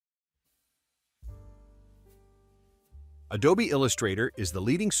Adobe Illustrator is the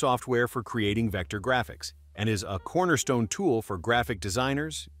leading software for creating vector graphics and is a cornerstone tool for graphic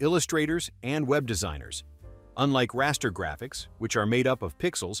designers, illustrators, and web designers. Unlike raster graphics, which are made up of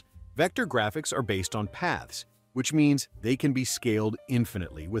pixels, vector graphics are based on paths, which means they can be scaled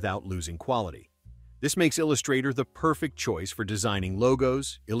infinitely without losing quality. This makes Illustrator the perfect choice for designing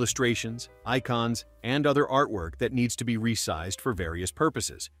logos, illustrations, icons, and other artwork that needs to be resized for various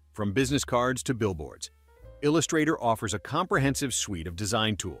purposes, from business cards to billboards. Illustrator offers a comprehensive suite of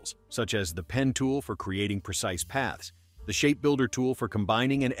design tools, such as the pen tool for creating precise paths, the shape builder tool for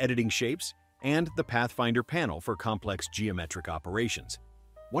combining and editing shapes, and the Pathfinder panel for complex geometric operations.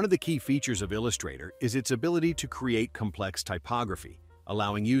 One of the key features of Illustrator is its ability to create complex typography,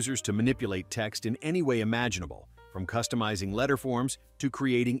 allowing users to manipulate text in any way imaginable, from customizing letter forms to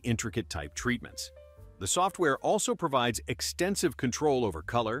creating intricate type treatments. The software also provides extensive control over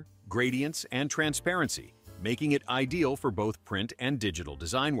color, gradients, and transparency, making it ideal for both print and digital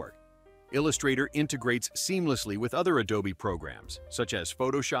design work. Illustrator integrates seamlessly with other Adobe programs, such as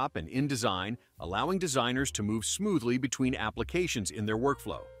Photoshop and InDesign, allowing designers to move smoothly between applications in their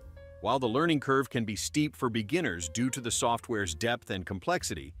workflow. While the learning curve can be steep for beginners due to the software's depth and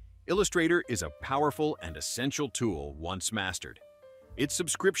complexity, Illustrator is a powerful and essential tool once mastered. Its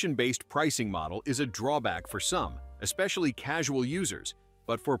subscription-based pricing model is a drawback for some, especially casual users,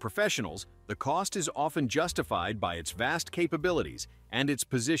 but for professionals, the cost is often justified by its vast capabilities and its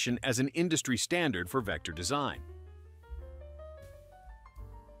position as an industry standard for vector design.